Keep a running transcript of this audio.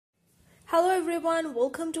Hello everyone,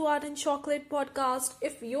 welcome to Art and Chocolate podcast.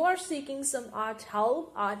 If you are seeking some art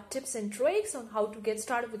help, art tips and tricks on how to get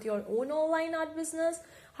started with your own online art business,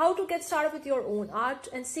 how to get started with your own art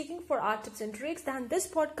and seeking for art tips and tricks, then this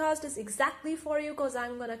podcast is exactly for you because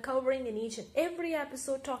I'm going to covering in each and every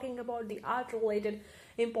episode talking about the art related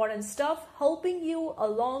important stuff, helping you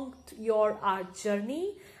along your art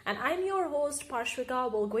journey. And I'm your host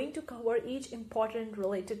Parshvika. We're going to cover each important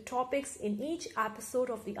related topics in each episode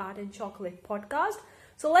of the Art and Chocolate podcast.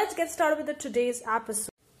 So let's get started with today's episode.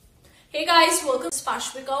 Hey guys, welcome to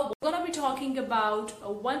Parshvika. We're going to be talking about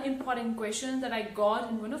one important question that I got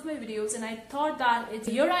in one of my videos, and I thought that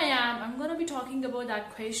here I am. I'm going to be talking about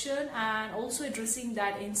that question and also addressing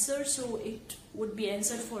that answer, so it would be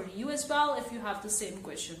answered for you as well if you have the same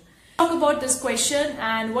question. Talk about this question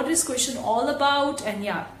and what is question all about, and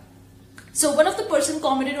yeah. So one of the person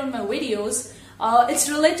commented on my videos, it's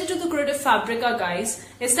related to the Creative Fabrica, guys.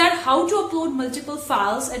 Is that how to upload multiple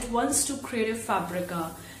files at once to Creative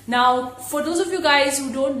Fabrica? Now, for those of you guys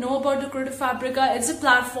who don't know about the Creative Fabrica, it's a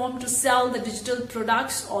platform to sell the digital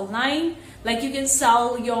products online. Like you can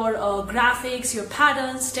sell your graphics, your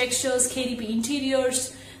patterns, textures, KDP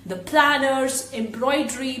interiors, the planners,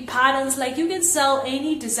 embroidery, patterns. Like you can sell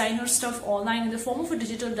any designer stuff online in the form of a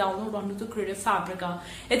digital download onto the Creative Fabrica.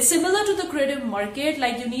 It's similar to the Creative Market,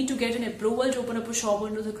 like you need to get an approval to open up a shop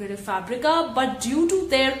onto the Creative Fabrica, but due to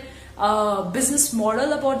their business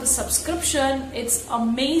model about the subscription, it's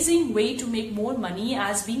amazing way to make more money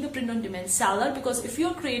as being a print-on-demand seller, because if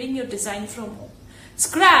you're creating your design from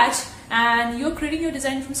scratch and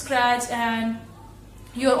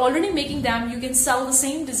you're already making them, you can sell the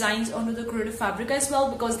same designs onto the Creative Fabrica as well,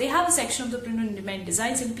 because they have a section of the print-on-demand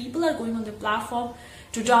designs and people are going on the platform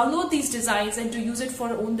to download these designs and to use it for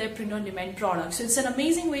own their print-on-demand products. So it's an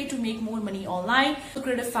amazing way to make more money online. The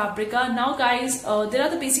Creative Fabrica. Now guys, there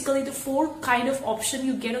are basically the four kind of option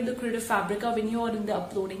you get on the Creative Fabrica when you are in the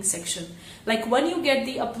uploading section. Like one, you get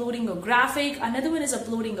the uploading a graphic, another one is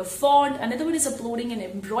uploading a font, another one is uploading an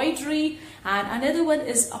embroidery, and another one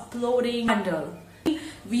is uploading a bundle.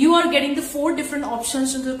 You are getting the four different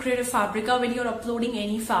options in the Creative Fabrica when you're uploading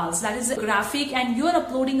any files. That is a graphic and you're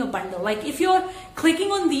uploading a bundle. Like if you're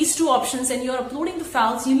clicking on these two options and you're uploading the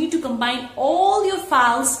files, you need to combine all your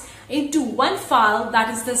files into one file, that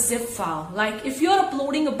is the zip file. Like if you're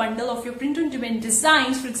uploading a bundle of your print-on-demand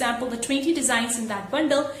designs, for example the 20 designs in that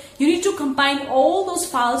bundle, you need to combine all those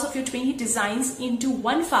files of your 20 designs into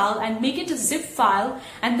one file and make it a zip file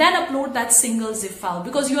and then upload that single zip file,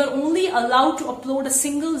 because you are only allowed to upload a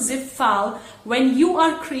single zip file when you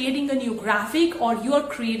are creating a new graphic or you are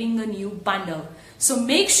creating a new bundle. So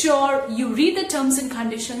make sure you read the terms and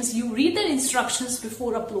conditions, you read the instructions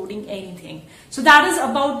before uploading anything. So that is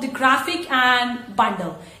about the graphic and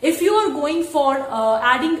bundle. If you are going for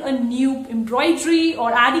adding a new embroidery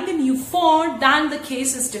or adding a new font, then the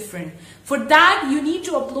case is different. For that, you need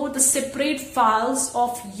to upload the separate files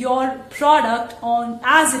of your product on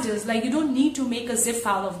as it is. Like you don't need to make a zip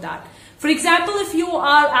file of that. For example, if you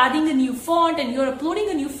are adding a new font and you're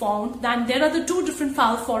uploading a new font, then there are the two different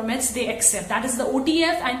file formats they accept. That is the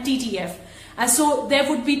OTF and TTF. And so there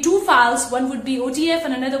would be two files. One would be OTF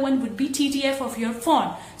and another one would be TTF of your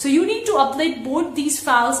font. So you need to upload both these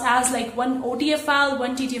files as like one OTF file,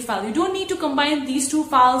 one TTF file. You don't need to combine these two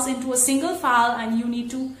files into a single file and you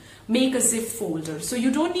need to make a zip folder. So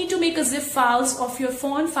you don't need to make a zip files of your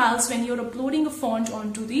font files when you're uploading a font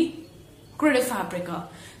onto the Creative Fabrica.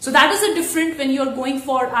 So that is a different when you're going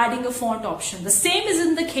for adding a font option. The same is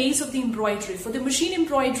in the case of the embroidery. For the machine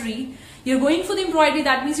embroidery, you're going for the embroidery,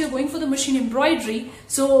 that means you're going for the machine embroidery.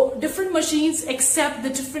 So different machines accept the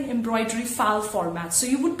different embroidery file formats. So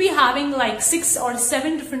you would be having like 6 or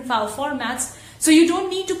 7 different file formats. So you don't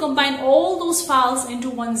need to combine all those files into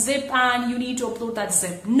one zip and you need to upload that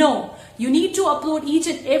zip. No, you need to upload each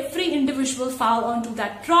and every individual file onto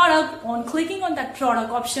that product on clicking on that product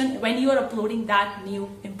option when you are uploading that new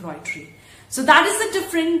embroidery. So that is the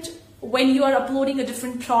different when you are uploading a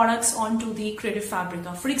different products onto the Creative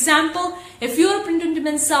Fabrica. For example, if you're a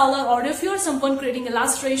print-on-demand seller or if you're someone creating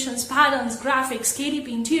illustrations, patterns, graphics, KDP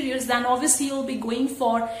interiors, then obviously you'll be going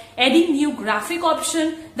for adding new graphic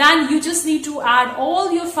option. Then you just need to add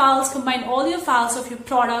all your files, combine all your files of your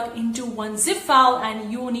product into one zip file,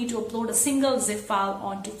 and you need to upload a single zip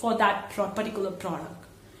file for that particular product.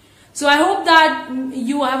 So I hope that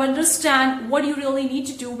you have understand what you really need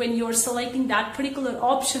to do when you're selecting that particular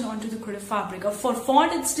option onto the Creative Fabrica. For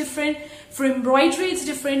font it's different, for embroidery it's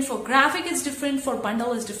different, for graphic it's different, for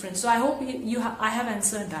bundle is different. So I hope I have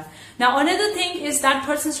answered that. Now another thing is that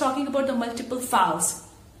person's talking about the multiple files.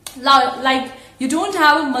 Like You don't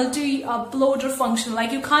have a multi-uploader function,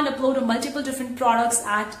 like you can't upload multiple different products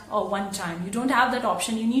at one time. You don't have that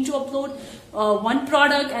option. You need to upload one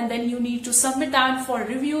product and then you need to submit that for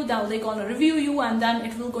review. Then they're gonna review you and then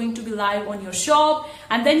it will going to be live on your shop,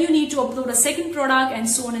 and then you need to upload a second product and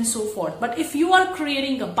so on and so forth. But if you are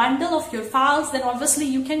creating a bundle of your files, then obviously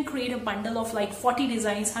you can create a bundle of like 40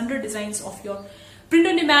 designs, 100 designs of your print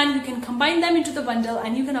on demand. You can combine them into the bundle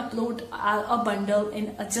and you can upload a bundle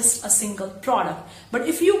in just a single product. But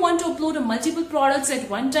if you want to upload multiple products at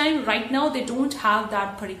one time, right now they don't have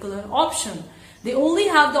that particular option. They only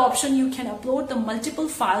have the option you can upload the multiple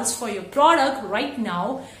files for your product right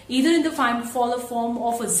now, either in the form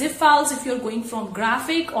of a zip files if you're going from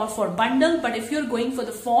graphic, or for bundle. But if you're going for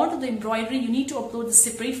the font or the embroidery, you need to upload the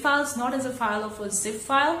separate files, not as a file of a zip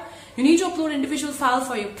file. You need to upload individual file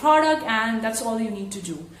for your product, and that's all you need to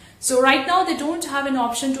do. So right now they don't have an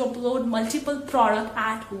option to upload multiple product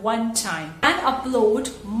at one time and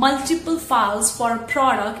upload multiple files for a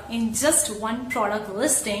product in just one product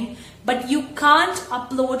listing, but you can't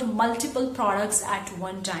upload multiple products at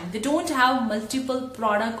one time. They don't have multiple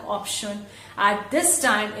product option at this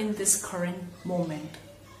time in this current moment.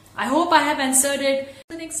 I hope I have answered it.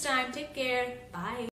 Until next time, take care. Bye.